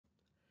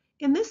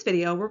In this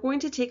video, we're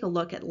going to take a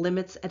look at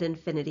limits at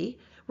infinity.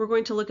 We're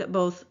going to look at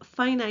both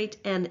finite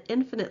and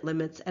infinite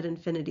limits at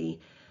infinity,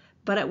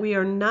 but we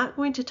are not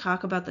going to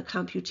talk about the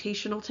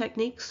computational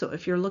techniques. So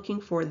if you're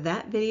looking for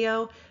that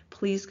video,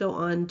 please go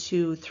on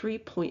to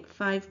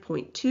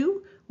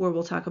 3.5.2, where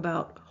we'll talk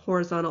about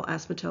horizontal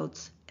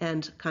asymptotes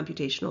and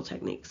computational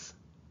techniques.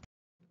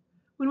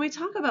 When we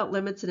talk about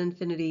limits at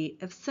infinity,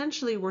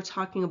 essentially we're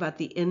talking about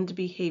the end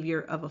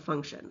behavior of a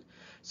function.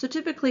 So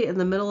typically in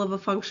the middle of a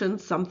function,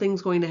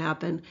 something's going to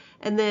happen,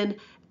 and then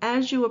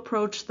as you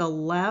approach the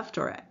left,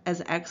 or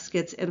as x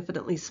gets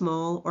infinitely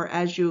small, or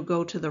as you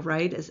go to the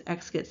right as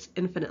x gets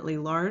infinitely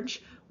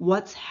large,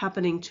 what's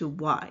happening to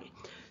y?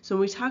 So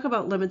when we talk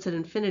about limits at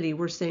infinity,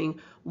 we're saying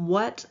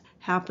what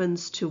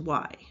happens to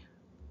y?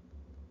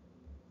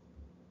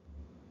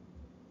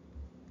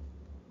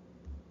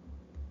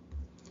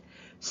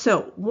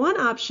 So one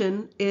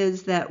option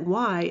is that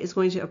y is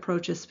going to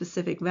approach a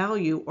specific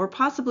value, or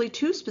possibly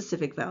two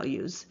specific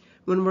values,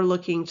 when we're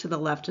looking to the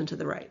left and to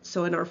the right.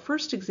 So in our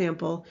first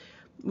example,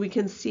 we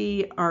can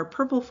see our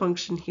purple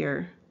function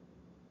here.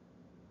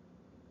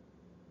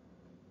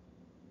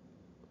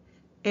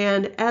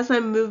 And as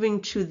I'm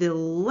moving to the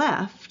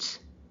left,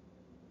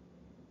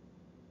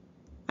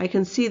 I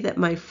can see that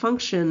my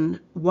function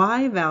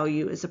y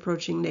value is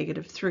approaching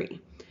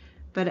 -3.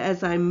 But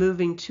as I'm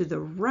moving to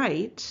the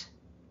right,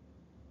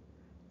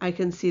 I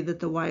can see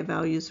that the y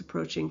value is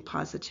approaching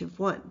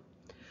 +1.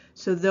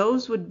 So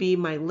those would be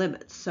my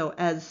limits. So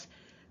as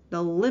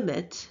the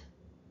limit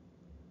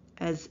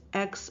as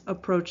x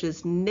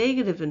approaches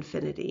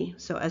 -infinity,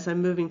 so as I'm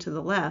moving to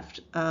the left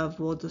of,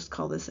 we'll just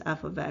call this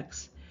f of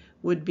x,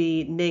 would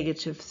be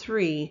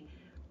 -3,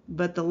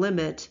 but the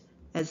limit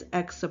as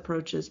x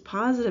approaches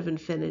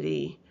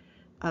 +infinity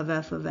of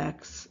f of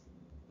x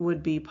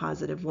would be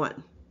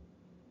 +1.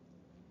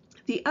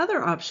 The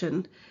other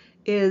option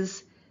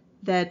is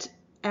that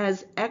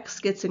as x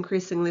gets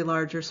increasingly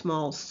large or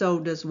small, so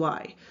does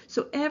y.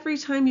 So every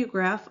time you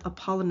graph a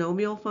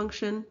polynomial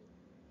function,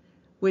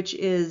 which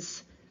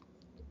is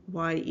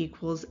y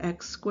equals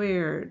x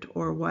squared,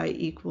 or y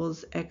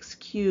equals x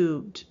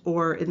cubed,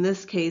 or in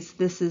this case,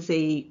 this is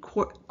a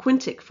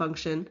quintic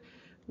function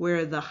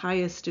where the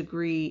highest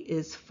degree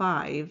is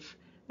 5,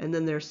 and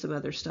then there's some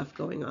other stuff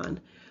going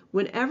on.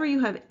 Whenever you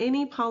have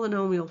any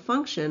polynomial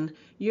function,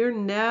 you're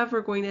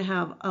never going to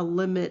have a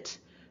limit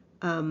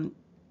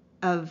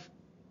of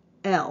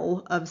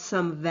L of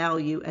some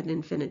value at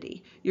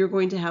infinity. You're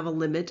going to have a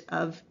limit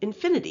of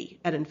infinity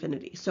at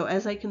infinity. So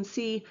as I can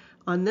see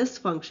on this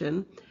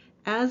function,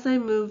 as I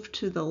move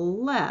to the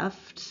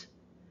left,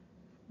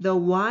 the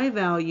y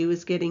value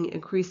is getting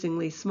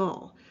increasingly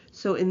small.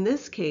 So in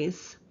this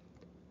case,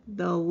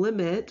 the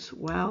limit,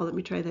 wow, let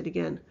me try that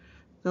again.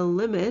 The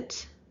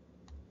limit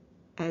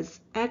as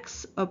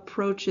x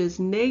approaches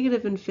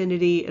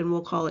 -infinity, and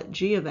we'll call it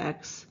g of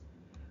x,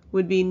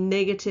 would be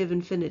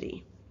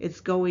 -infinity.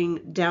 It's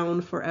going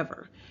down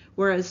forever.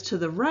 Whereas to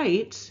the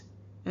right,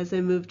 as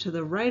I move to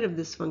the right of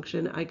this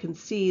function, I can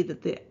see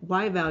that the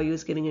y value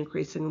is getting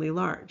increasingly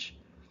large.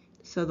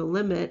 So the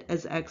limit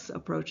as x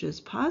approaches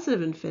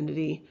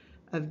 +infinity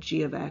of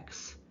g of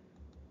x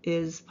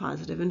is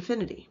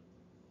 +infinity.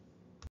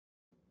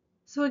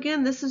 So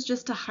again, this is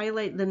just to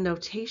highlight the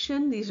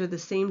notation. These are the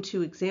same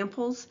two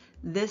examples.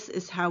 This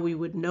is how we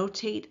would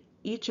notate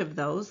each of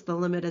those. The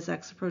limit as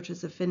x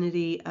approaches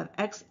infinity of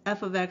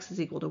f of x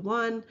is equal to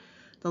 1.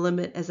 The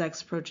limit as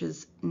x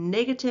approaches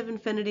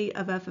 -infinity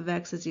of f of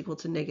x is equal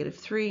to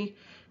 -3.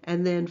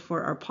 And then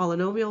for our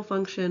polynomial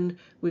function,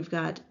 we've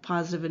got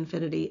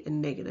 +infinity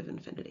and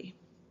 -infinity.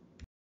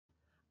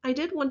 I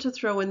did want to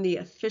throw in the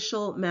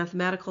official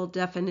mathematical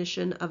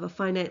definition of a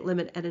finite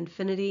limit at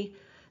infinity.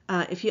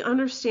 If you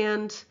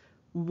understand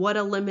what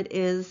a limit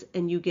is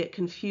and you get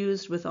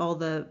confused with all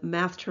the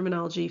math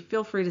terminology,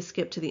 feel free to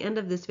skip to the end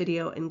of this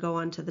video and go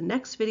on to the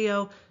next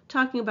video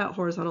talking about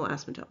horizontal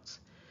asymptotes.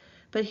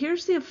 But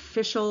here's the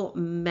official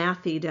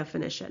mathy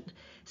definition.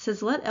 It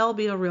says, let L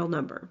be a real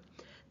number.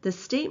 The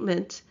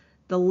statement,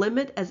 the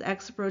limit as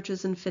x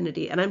approaches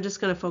infinity, and I'm just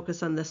going to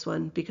focus on this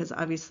one because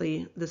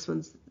obviously this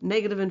one's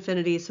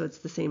 -infinity, so it's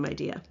the same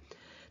idea.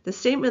 The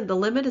statement, the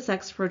limit as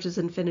x approaches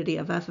infinity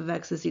of f of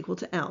x is equal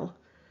to L,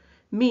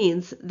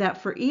 means that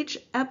for each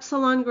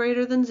epsilon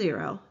greater than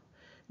 0,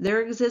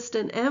 there exists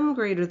an m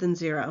greater than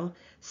 0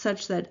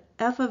 such that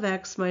f of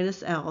x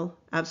minus L,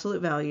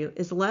 absolute value,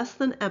 is less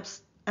than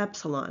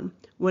epsilon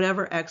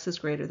whenever x is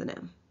greater than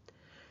m.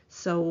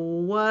 So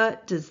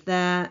what does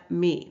that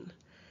mean?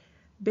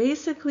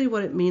 Basically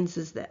what it means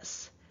is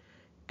this.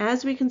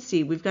 As we can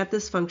see, we've got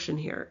this function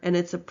here, and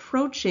it's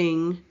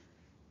approaching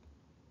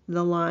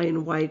the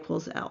line y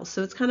equals L.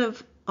 So it's kind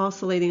of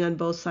oscillating on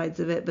both sides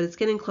of it, but it's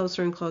getting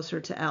closer and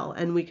closer to L.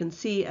 And we can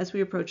see as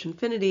we approach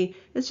infinity,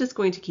 it's just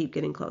going to keep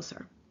getting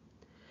closer.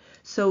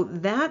 So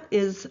that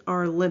is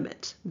our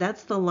limit.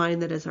 That's the line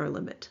that is our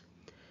limit.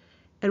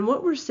 And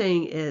what we're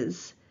saying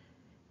is,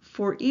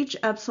 for each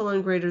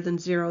epsilon greater than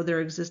 0,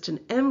 there exists an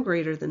m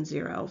greater than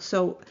 0.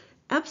 So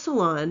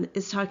epsilon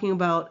is talking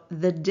about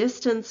the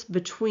distance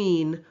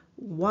between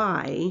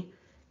y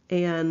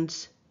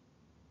and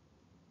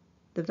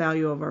the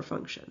value of our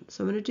function.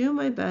 So I'm going to do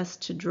my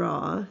best to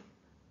draw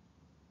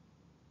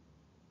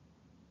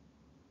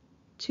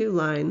two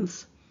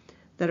lines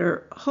that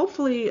are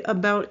hopefully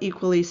about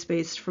equally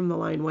spaced from the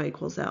line y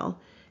equals L.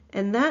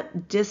 And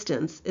that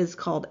distance is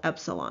called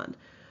epsilon.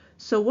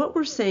 So what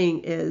we're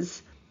saying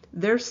is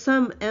there's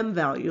some m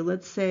value.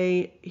 Let's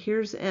say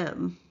here's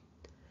m.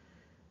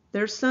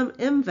 There's some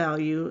m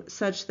value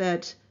such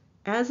that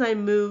as I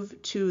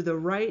move to the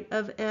right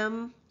of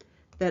m,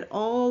 that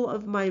all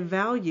of my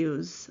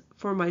values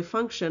for my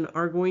function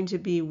are going to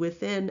be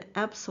within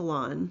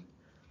epsilon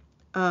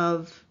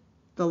of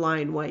the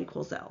line y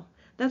equals L.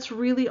 That's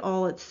really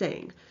all it's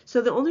saying.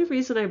 So the only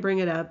reason I bring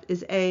it up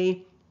is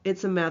A,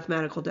 it's a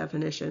mathematical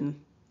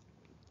definition,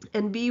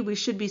 and B, we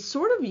should be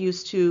sort of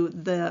used to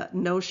the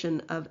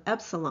notion of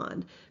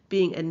epsilon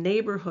being a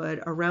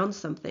neighborhood around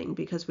something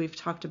because we've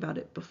talked about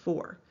it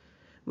before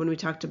when we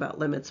talked about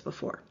limits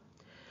before.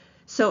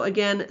 So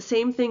again,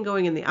 same thing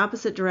going in the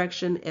opposite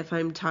direction. If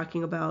I'm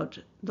talking about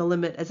the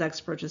limit as x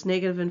approaches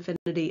negative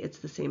infinity, it's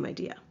the same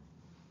idea.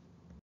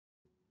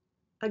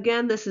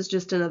 Again, this is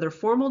just another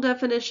formal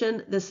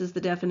definition. This is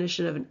the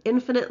definition of an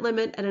infinite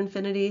limit at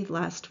infinity.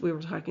 Last we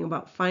were talking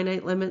about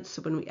finite limits,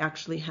 so when we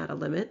actually had a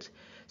limit.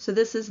 So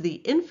this is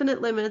the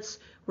infinite limits.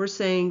 We're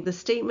saying the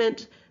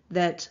statement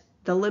that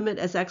the limit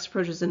as x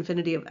approaches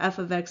infinity of f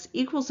of x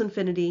equals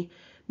infinity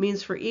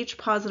means for each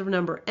positive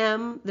number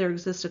m, there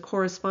exists a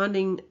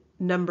corresponding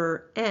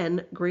number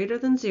n greater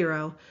than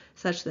 0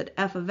 such that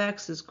f of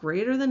x is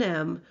greater than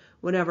m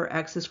whenever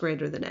x is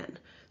greater than n.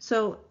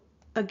 So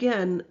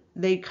again,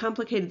 they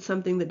complicated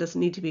something that doesn't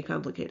need to be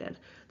complicated.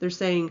 They're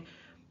saying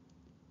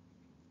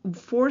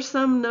for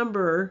some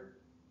number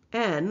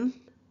n,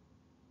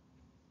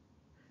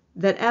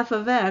 that f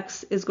of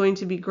x is going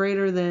to be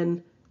greater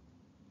than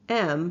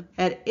m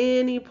at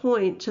any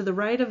point to the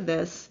right of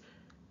this,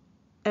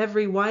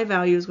 every y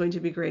value is going to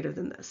be greater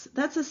than this.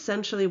 That's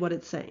essentially what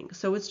it's saying.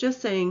 So it's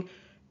just saying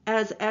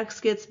as x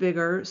gets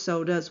bigger,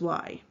 so does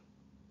y.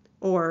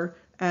 Or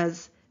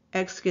as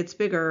x gets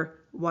bigger,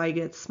 y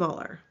gets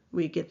smaller.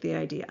 We get the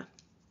idea.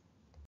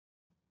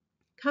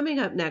 Coming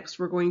up next,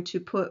 we're going to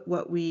put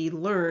what we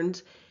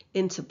learned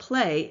into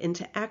play,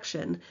 into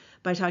action,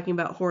 by talking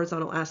about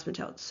horizontal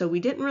asymptotes. So we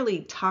didn't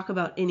really talk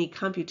about any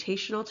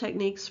computational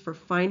techniques for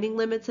finding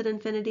limits at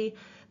infinity.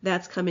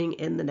 That's coming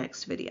in the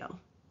next video.